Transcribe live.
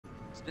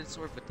been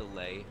sort of a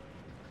delay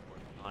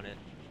working on it.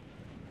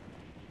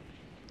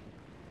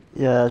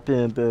 Yeah, there's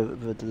been a bit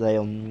of a delay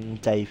on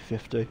day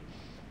 50.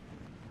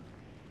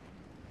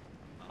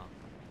 Uh,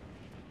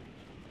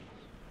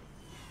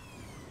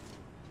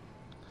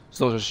 It's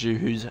not just you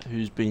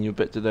who's been a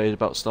bit delayed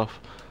about stuff.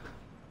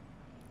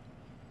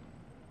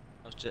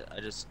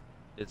 I just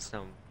did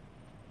some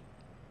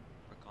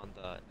work on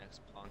the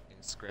next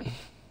plonking script.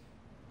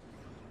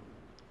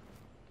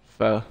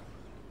 Fair.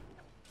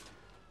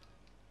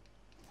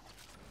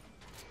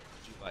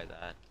 Did you buy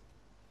that?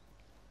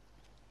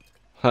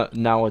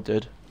 Now I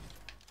did.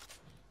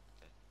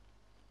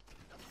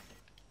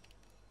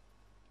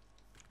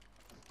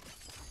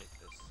 Take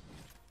this.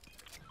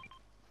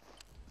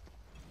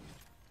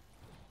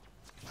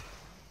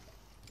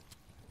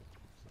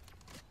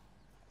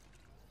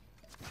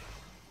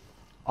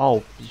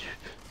 Oh,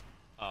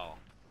 Oh.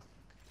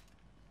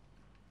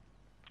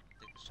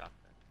 Take the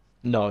shotgun.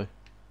 no.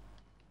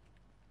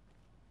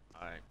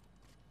 Alright.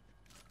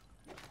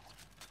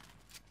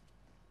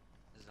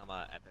 This is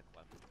my epic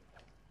weapon.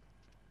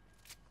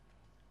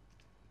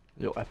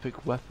 Your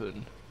epic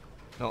weapon.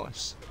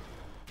 Nice.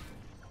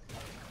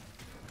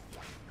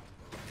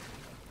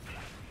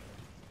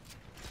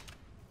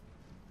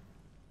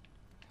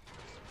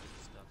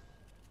 Stuff.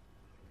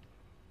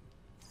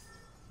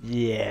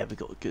 Yeah, we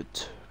got the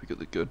goods.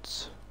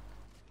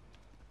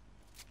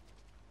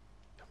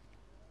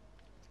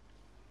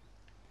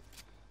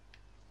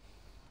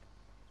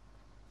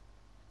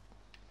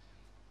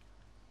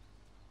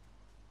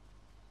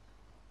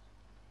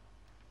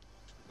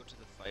 Should we go to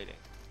the fighting?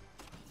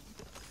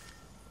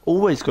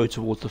 Always go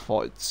towards the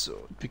fights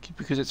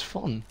because it's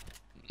fun.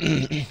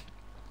 Almost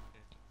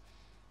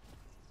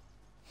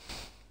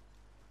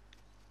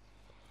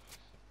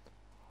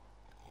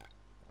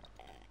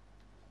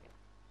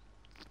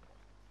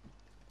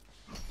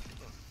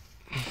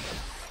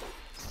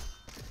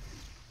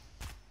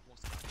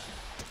got that.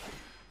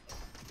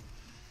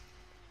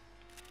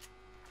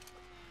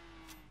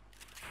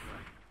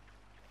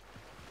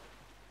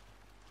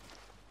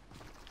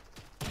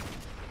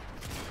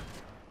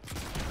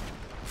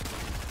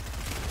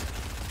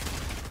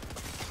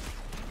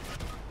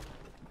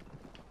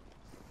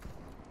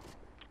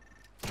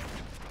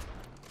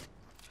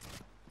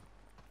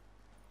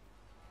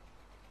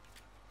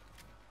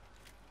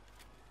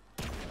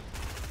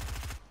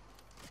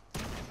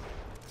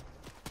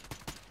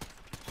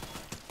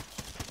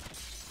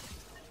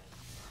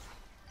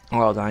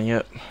 Oh dang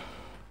it!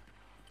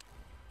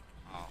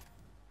 Oh.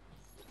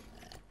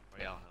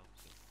 Alright, I'll help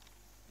you.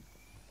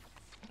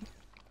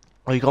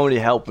 Well, you can't really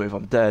help me if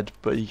I'm dead,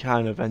 but you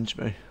can avenge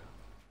me.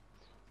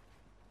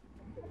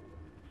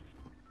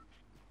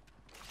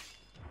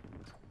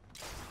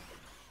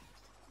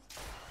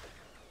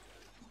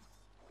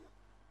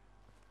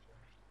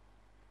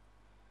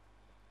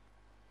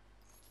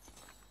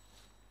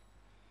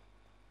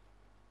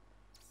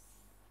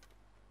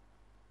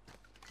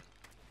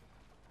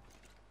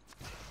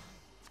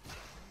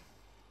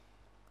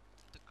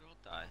 Did the girl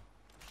die?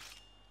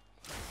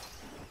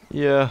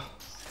 Yeah.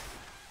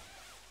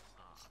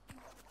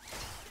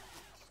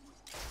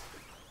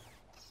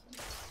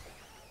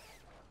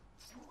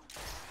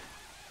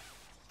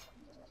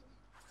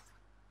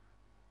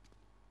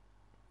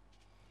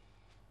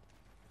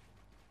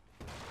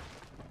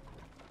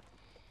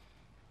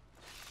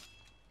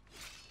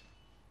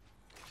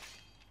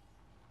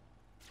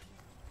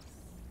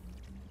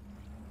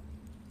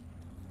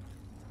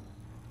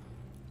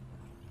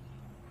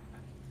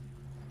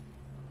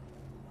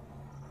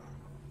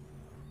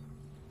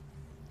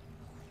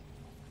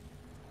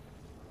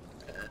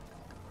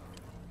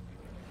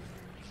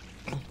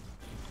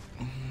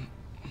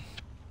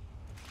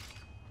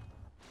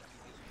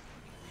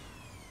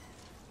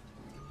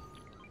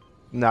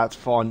 Nah, it's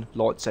fine.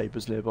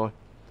 Lightsabers nearby. One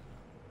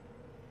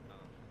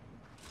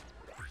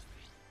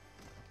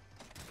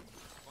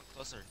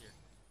closer here.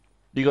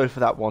 You go for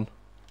that one.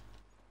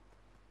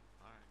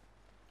 Alright.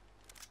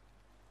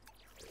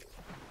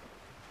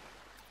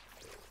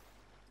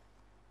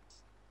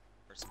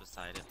 Person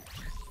beside it.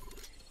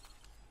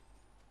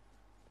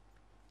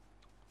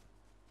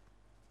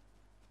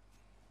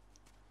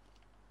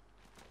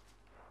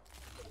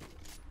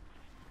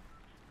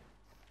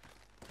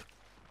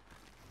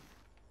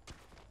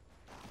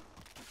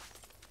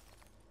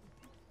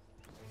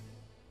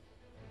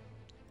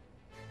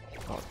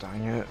 Oh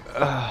dang it!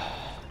 I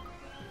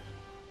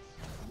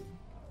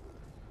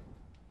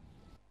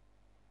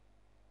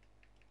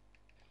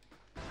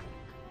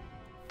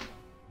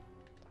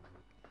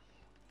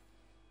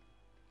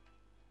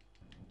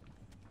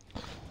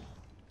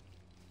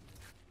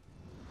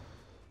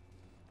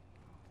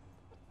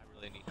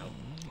really need help.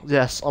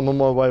 Yes, I'm on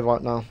my way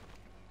right now.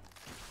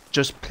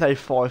 Just play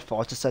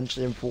firefight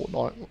essentially in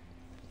Fortnite.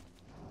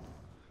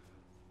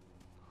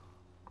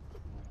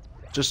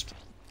 Just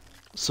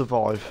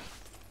survive.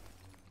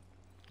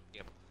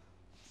 Yep.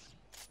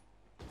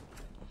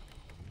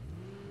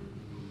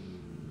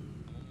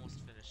 I'm almost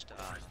finished,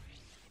 Halo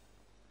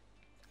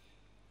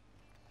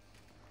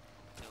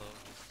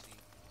ODST.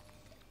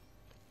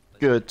 Like,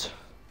 Good.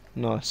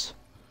 Nice.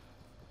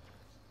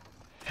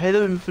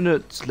 Halo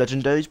Infinite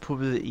Legendary is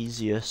probably the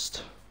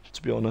easiest,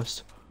 to be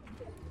honest.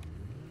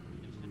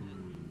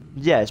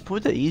 Yeah, it's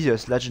probably the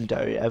easiest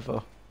Legendary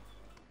ever.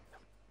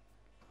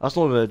 That's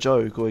not even a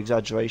joke or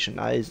exaggeration.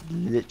 That is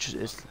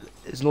literally,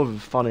 it's not even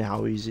funny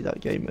how easy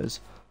that game is.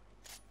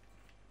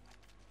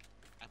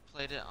 I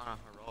played it on a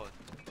heroic.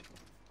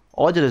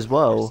 I did as You're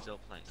well. still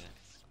playing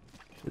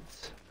it.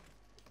 It's,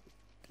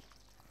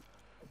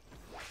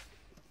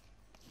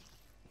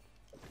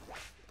 I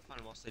find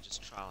it mostly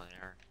just trial and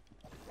error.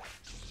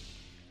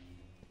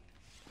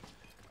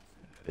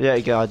 yeah,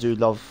 again, I do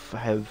love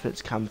Halo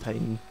Infinite's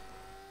campaign.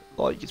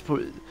 Like, it's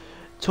probably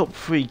top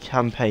 3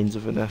 campaigns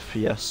of an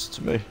FPS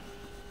to me.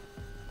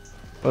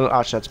 Well,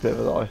 actually, that's a bit of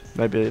a lie.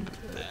 Maybe. Hell,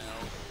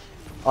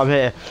 I'm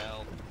here.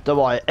 hell. Don't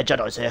worry, a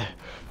Jedi's here.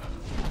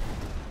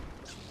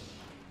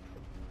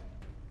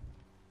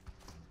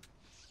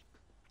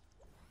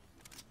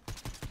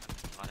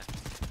 Got it.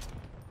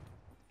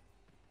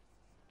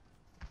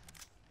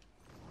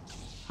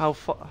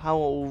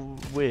 How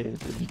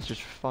weird and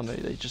just funny.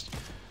 They just.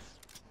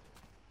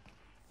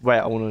 Wait,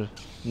 I want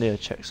to near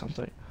check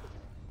something.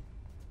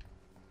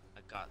 I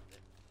got it.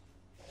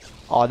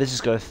 Oh, this is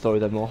going to throw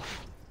them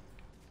off.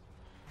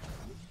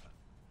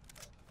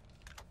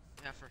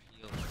 Yeah, for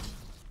healing.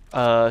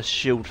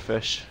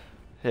 Shieldfish.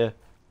 Here.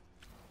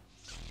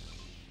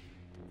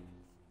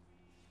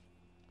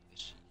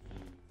 Ish.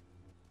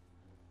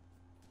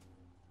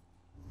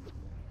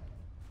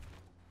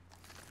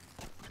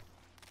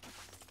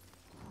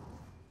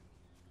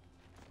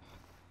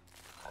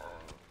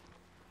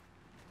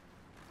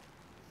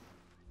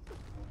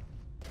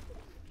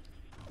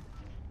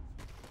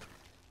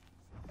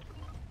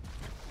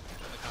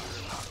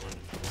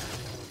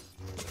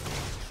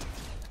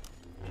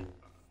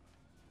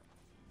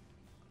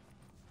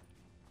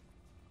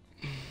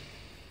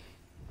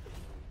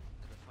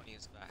 The funny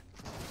is back.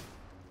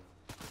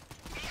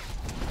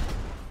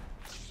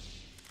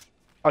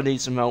 I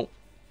need some help.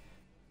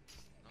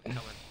 I'm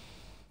coming.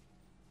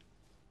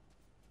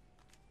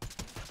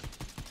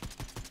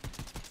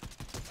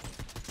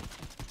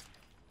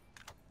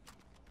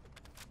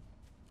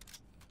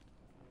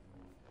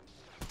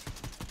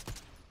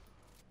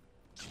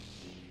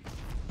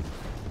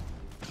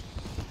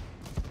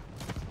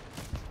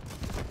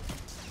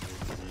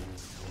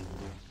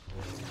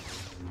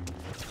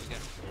 Okay. Good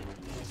job.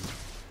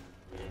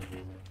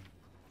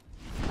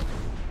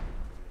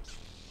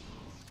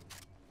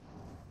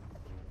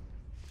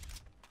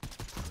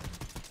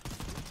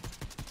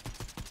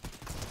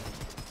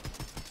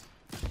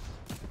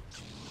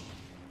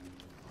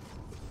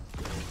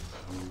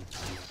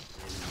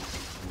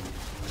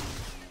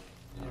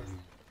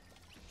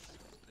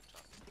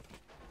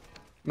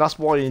 That's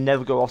why you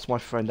never go after my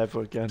friend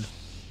ever again.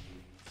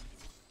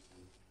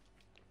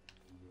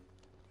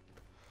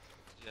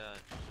 Yeah,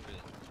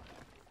 really.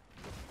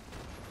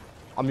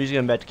 I'm using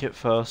a medkit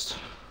first.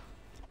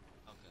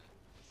 Okay.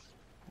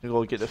 You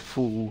gotta get the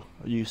full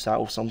use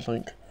out of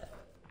something.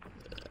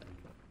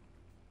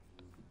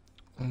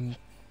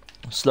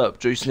 Slurp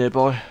juice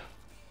nearby.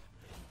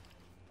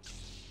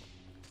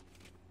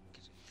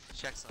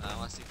 Check something. I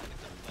want to see if we can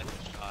deflect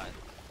the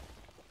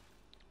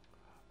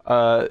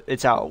shot.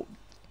 It's out.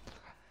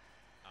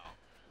 Oh.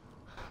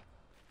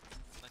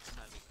 Next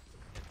time we can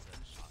get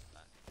the shot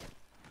back.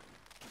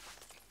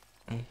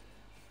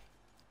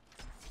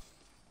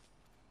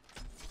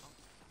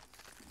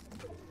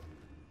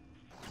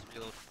 Just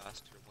reload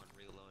faster when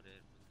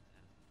reloaded.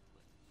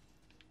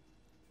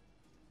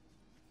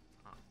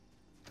 Huh.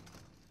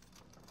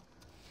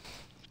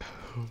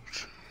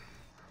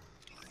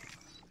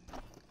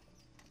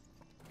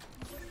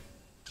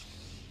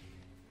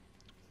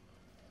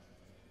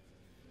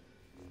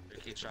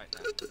 Ricky, try it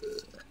now.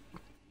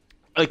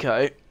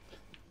 Okay.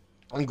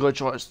 I'm gonna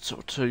try it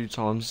 2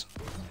 times.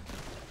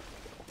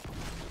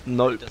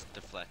 Nope. It doesn't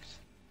deflect.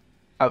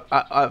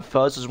 At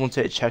first, I just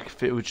wanted to check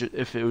if it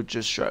would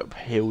just straight up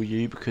heal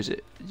you because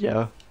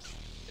yeah.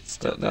 It's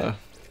still But no. there.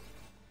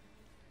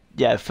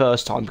 Yeah,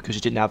 first time because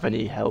you didn't have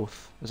any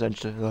health.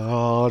 Essentially,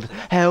 Lord,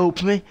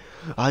 help me!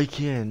 I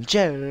can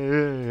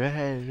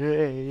change.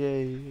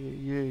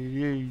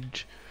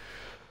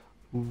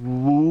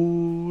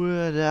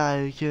 What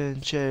I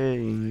can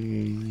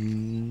change.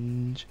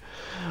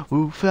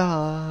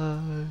 Fly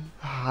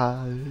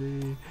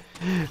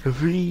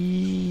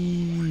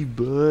free,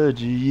 but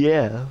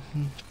yeah.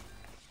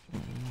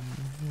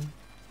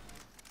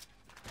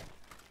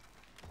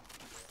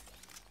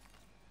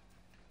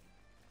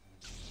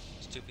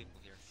 There's 2 people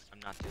here. I'm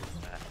not dealing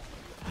with that.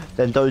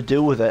 Then don't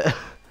deal with it. I'm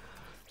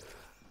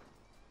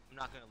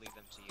not gonna leave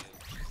them to you.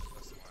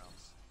 Go somewhere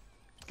else.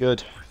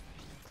 Good.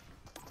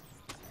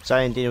 So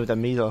I ain't dealing with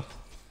them either.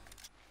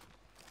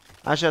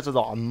 Actually, that's a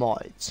lot. I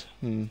might.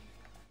 Have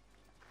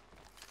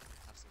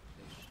some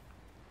fish.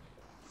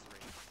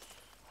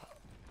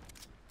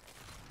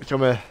 3.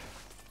 Come here.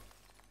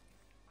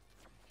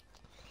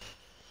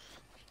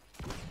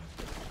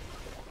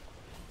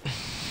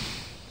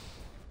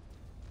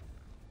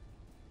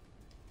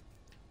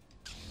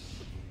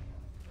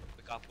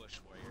 We got bush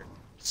warrior. later.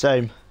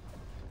 Same.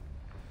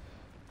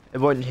 It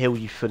won't heal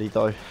you fully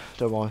though,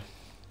 don't worry.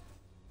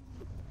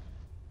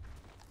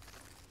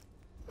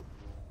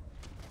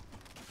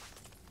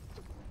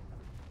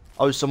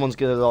 Oh, someone's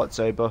getting a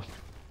lightsaber. Let's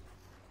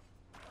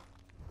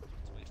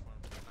wait for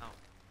him to come out.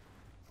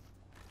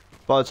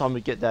 By the time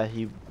we get there,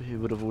 he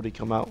would have already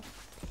come out.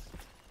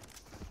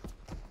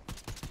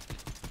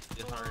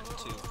 Did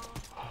 102,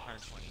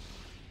 120.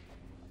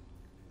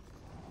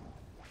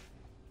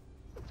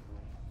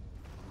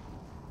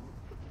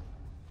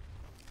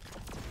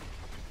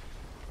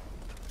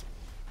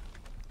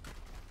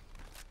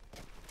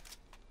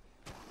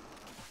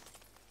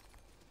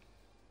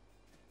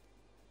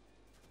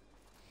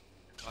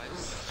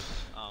 Guys,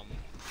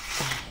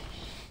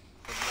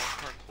 the more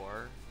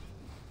parkour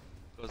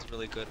goes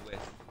really good with.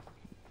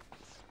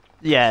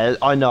 Yeah,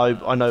 I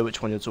know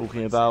which one you're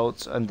talking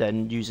about, and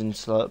then using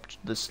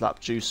the slap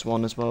juice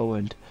one as well,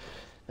 and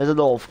there's a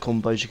lot of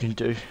combos you can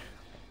do.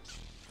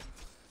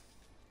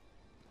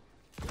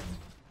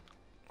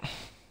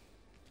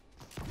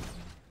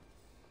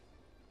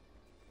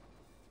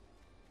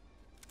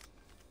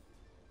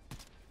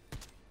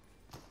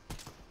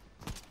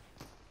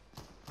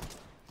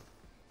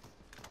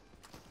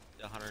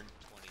 The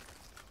 120.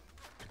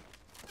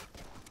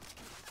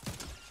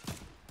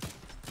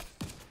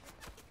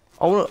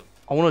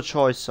 I wanna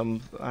try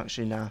some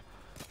actually now.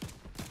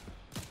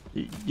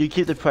 You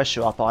keep the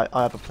pressure up. I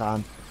have a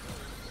plan.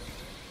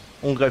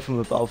 I wanna go from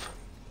above.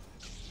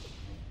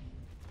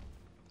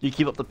 You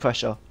keep up the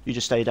pressure. You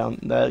just stay down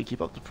there.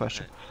 Keep up the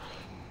pressure.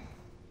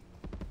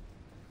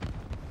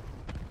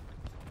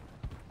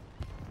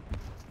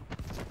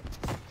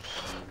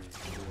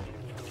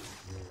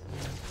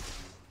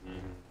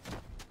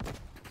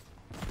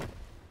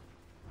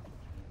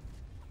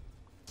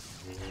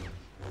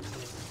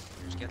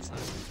 Just get some.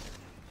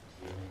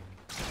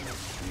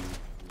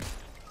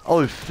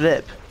 Oh,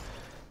 flip.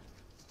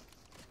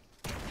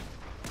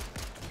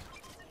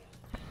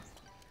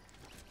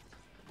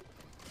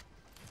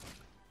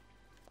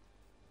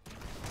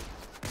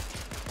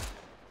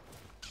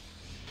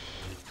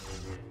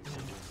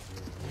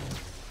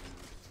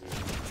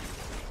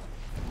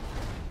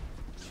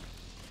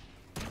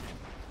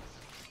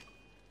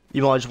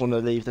 You might just want to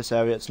leave this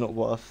area. It's not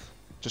worth.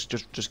 Just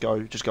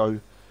go. Just go.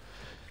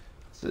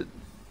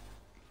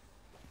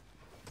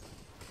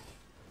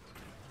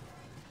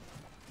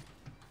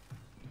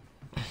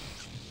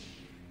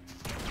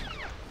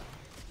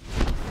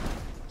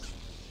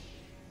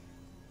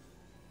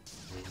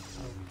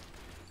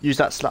 Use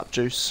that slap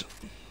juice.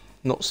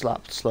 Not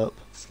slapped, slurp.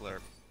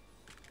 Slurp.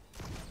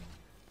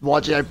 Why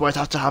do they both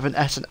have to have an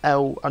S and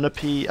L and a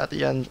P at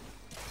the end?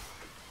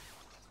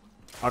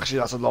 Actually,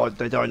 that's a lie.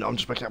 They don't. I'm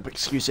just making up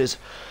excuses.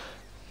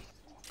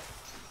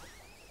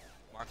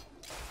 Mark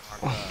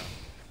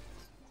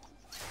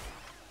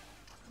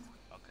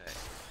okay.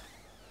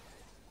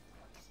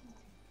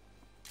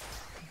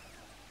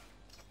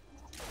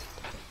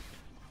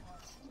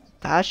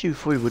 The Ashu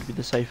 3 would be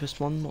the safest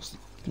one.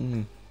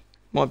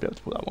 Might be able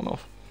to pull that one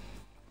off.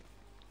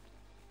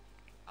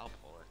 I'll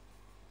pull it.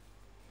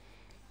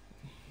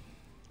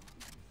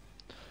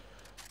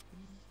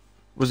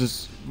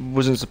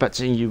 Wasn't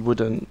expecting you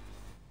wouldn't.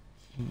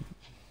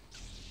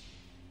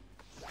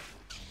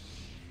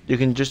 You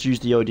can just use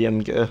the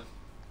ODM gear.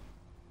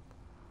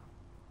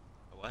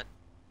 What?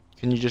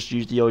 Can you just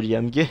use the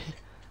ODM gear?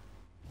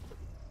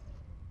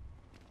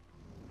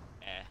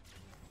 Eh.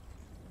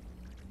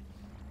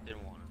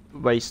 Didn't want to.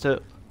 Waste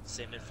it.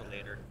 Save it for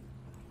later.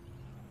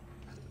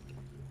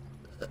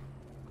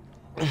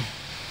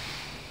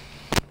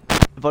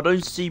 If I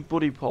don't see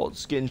body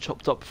parts getting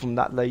chopped up from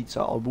that later,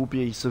 I will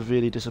be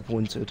severely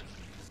disappointed.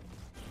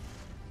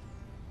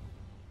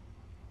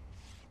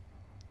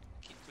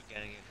 Keep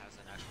forgetting it has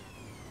an actual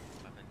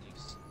weapon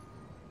use.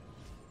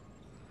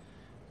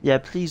 Yeah,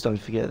 please don't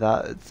forget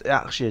that. It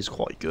actually is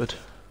quite good.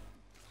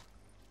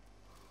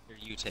 Here,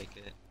 you take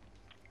it.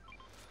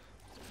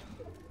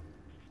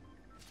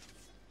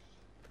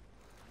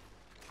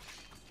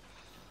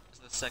 This is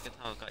the second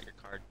time I've got your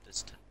card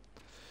this time.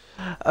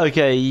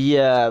 Okay,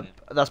 yeah,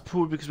 that's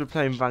probably because we're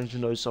playing ranked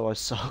and so I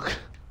suck.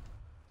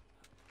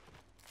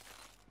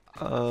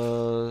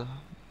 Yeah.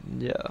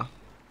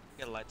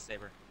 Get a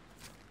lightsaber.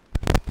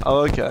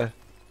 Oh, okay.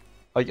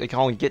 I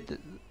can't get the.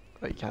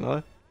 Wait, can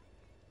I?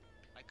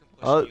 I can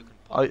push it, you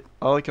can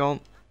pull. I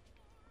can't.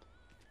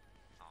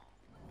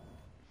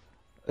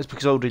 It's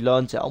because I already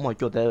learned it. Oh my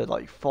god, there are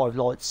like 5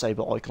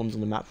 lightsaber icons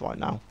on the map right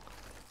now.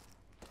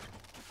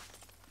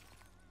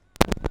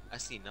 I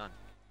see none.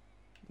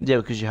 Yeah,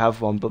 because you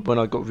have one, but when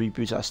I got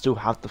rebooted, I still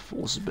have the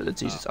Force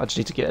abilities. I just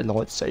need to get a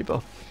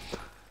lightsaber.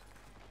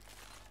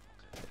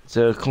 It's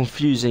a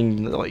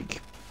confusing,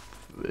 like,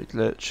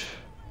 glitch.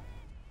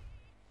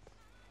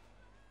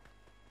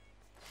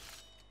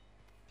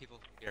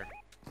 People here.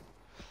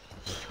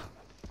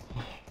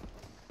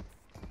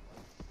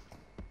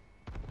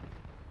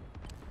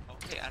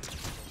 Okay, I don't know.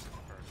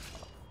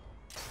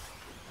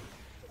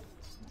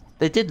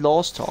 They did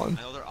last time.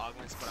 I know they're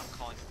augments, but I'm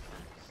calling them.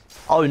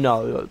 Oh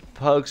no,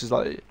 Perks is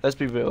like, let's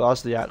be real,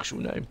 that's the actual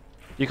name.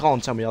 You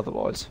can't tell me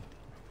otherwise.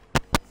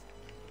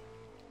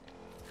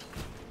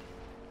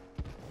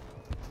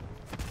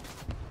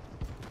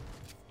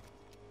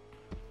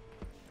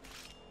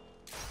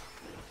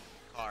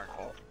 Car.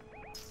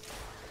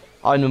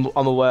 I'm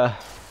aware.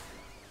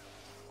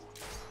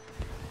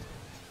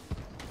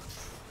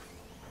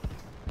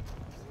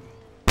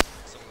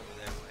 Someone over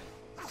there, right?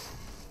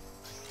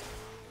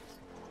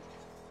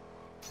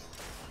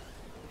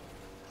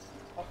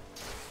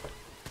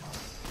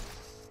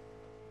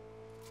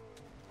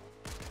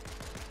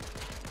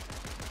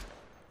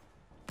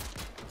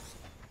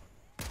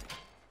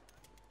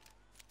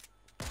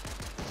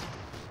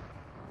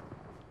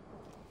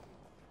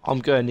 I'm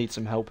gonna need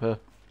some help here. Okay.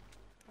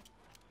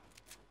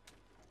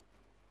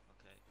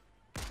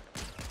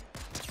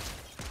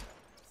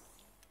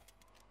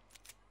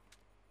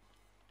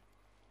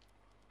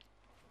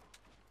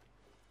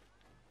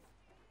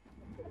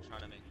 I'm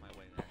trying to make my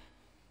way there.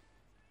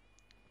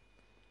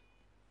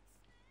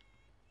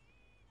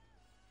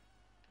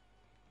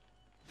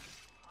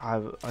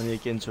 I need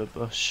to get into a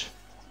bush.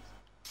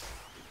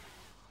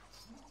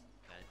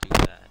 Gotta do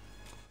that.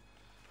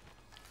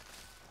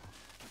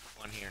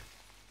 One here.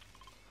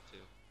 Two.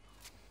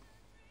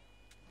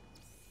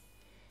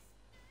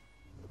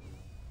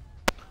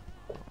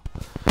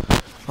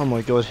 Oh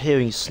my god,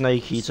 hearing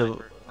Snake Eater.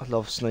 Sniper. I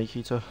love Snake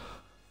Eater.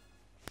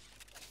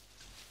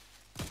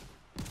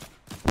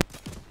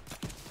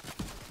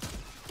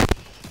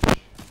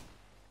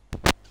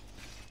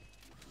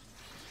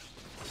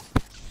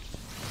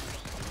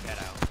 Get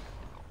out.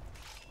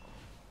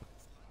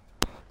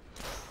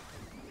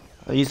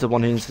 He's the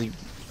one who's the.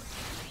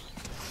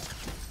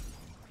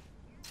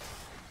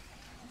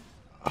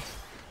 That's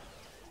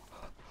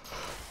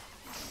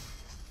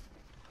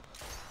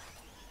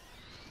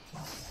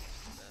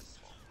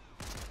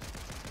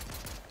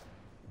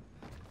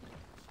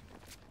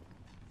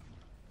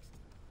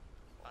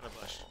on a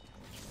bush.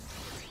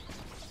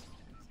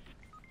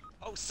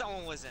 Oh,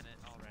 someone was in it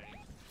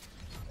already.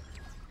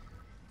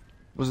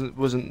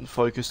 Wasn't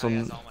focused Oh,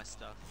 yeah, on. that's all my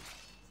stuff.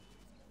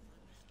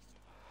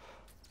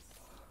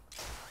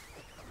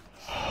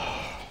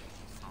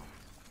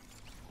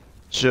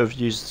 Should have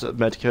used a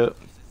medkit.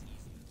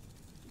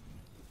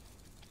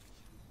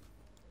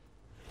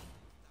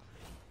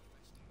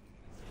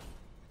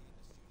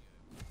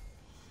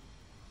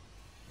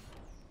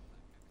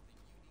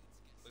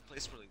 We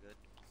placed really good.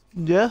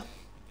 Yeah.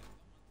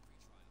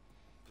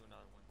 Do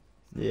another one.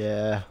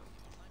 Yeah.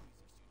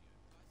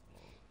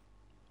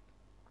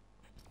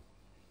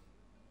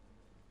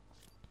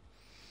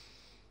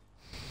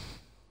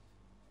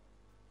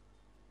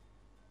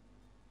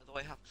 Although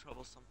I have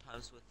trouble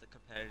sometimes with the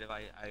competitive,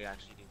 I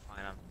actually do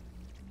find I'm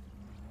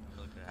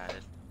really good at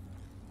it.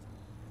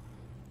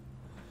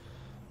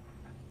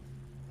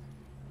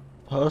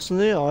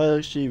 Personally, I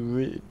actually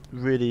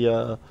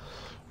really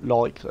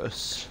like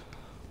this.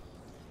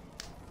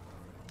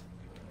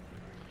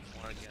 I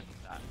want to get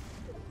that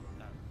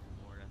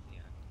reward at the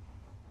end.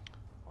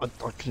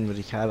 I couldn't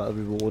really care about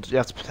the reward. You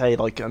have to play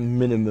like a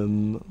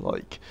minimum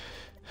like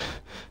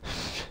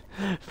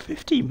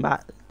 50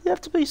 mat. You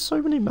have to play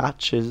so many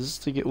matches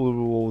to get all the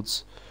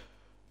rewards.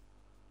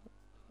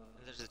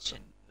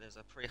 There's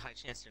a pretty high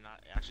chance you're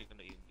not actually going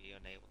to even be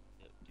unable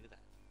to do that.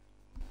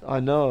 I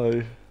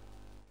know.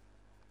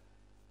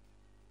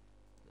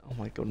 Oh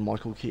my god,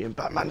 Michael Keaton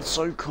Batman's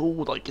so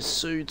cool. Like his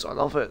suits, I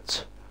love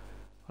it.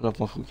 I love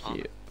Michael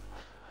Keaton.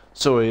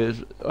 Sorry,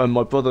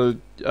 my brother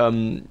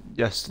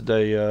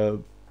yesterday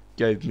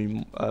gave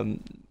me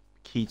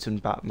Keaton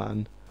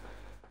Batman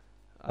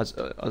as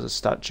a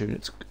statue, and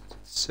it's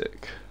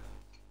sick.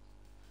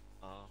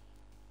 Oh.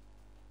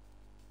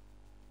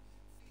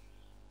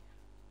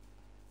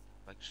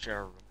 Like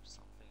share a room or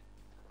something.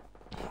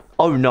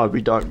 Oh no,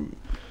 we don't.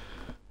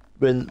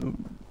 We don't.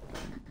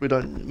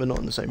 We're not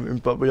in the same room,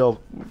 but we are.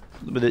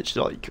 We're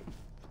literally like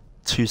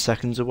 2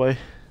 seconds away,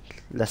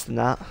 less than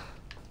that.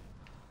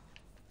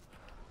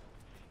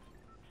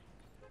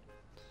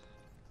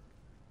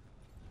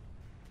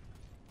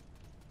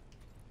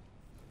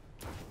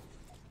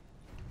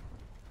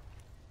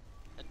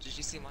 Did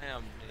you see my new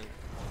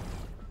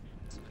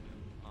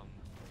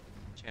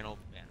channel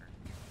banner?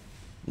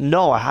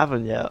 No, I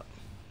haven't yet.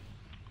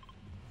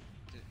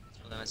 Dude, it's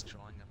really nice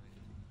drawing of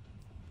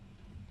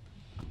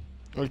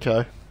me.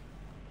 Okay.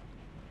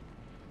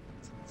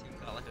 It's even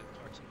got like a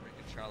cartoon Rick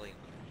and Charlie on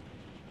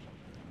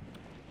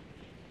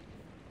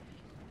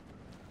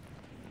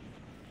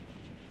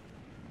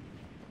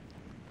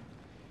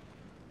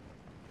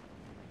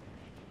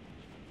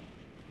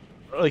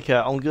Okay,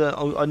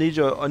 I need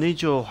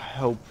your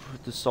help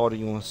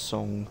deciding on a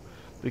song,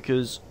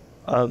 because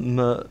I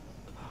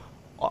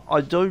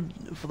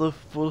don't for the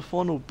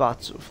final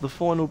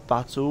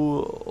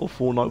battle of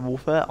Fortnite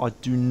Warfare. I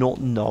do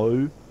not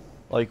know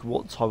like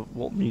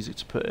what music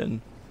to put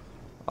in.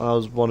 And I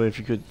was wondering if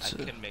you could.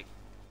 I can make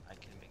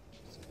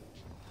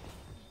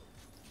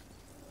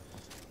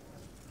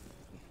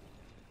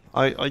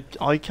music.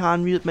 I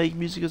can make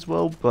music as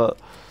well, but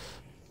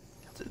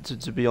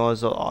to be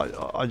honest,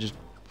 I just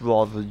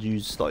rather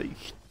use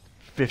like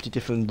 50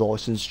 different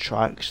licensed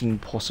tracks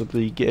and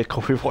possibly get a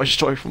copyright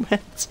strike from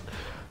it.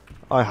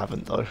 I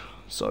haven't though,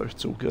 so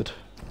it's all good.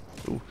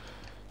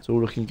 It's all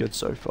looking good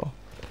so far.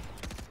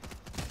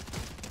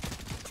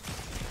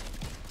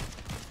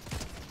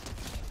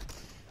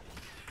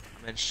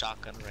 I'm in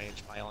shotgun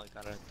range, but I only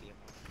got a DMR.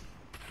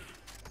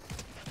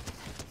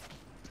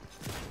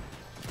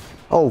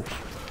 Oh.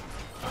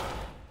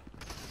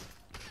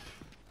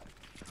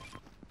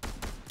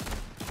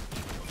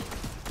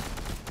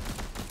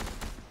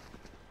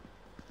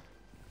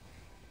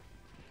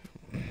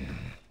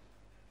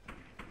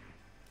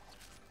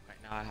 Right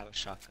now I have a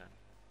shotgun.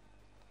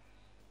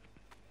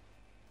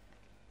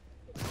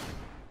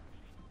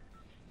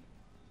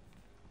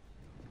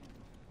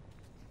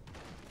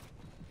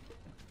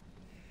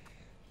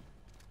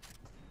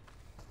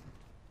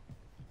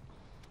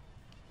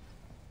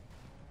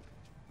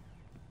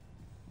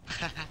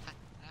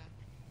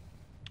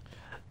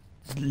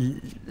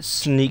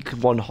 Sneak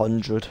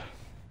 100.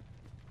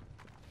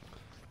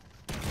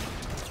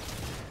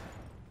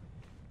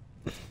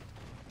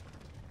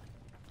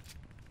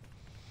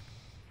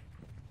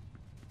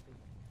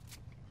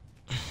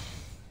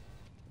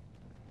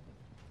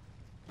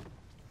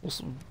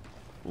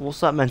 What's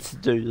that meant to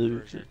do?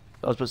 Version.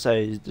 I was about to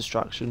say is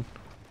distraction.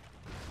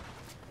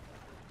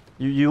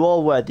 You are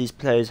aware these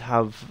players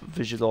have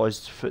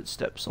visualized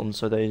footsteps on,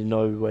 so they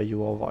know where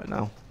you are right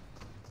now.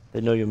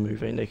 They know you're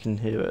moving. They can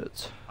hear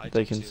it.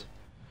 They can.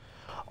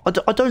 I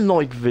don't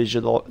like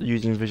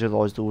using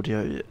visualized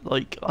audio.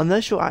 Like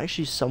unless you're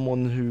actually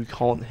someone who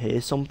can't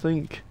hear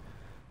something,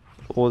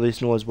 or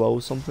listen as well,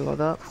 or something like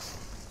that.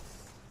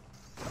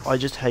 I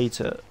just hate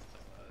it.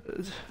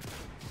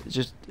 It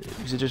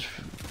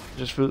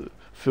just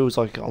feels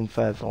like an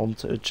unfair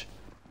advantage.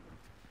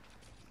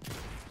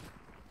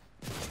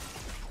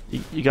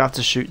 You have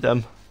to shoot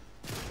them.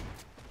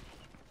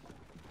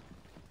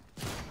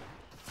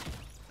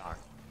 Darn.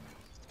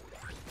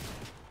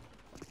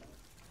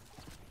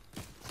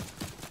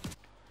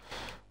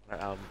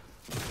 Right,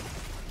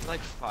 in like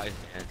 5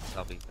 minutes,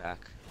 I'll be back.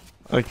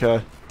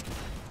 Okay.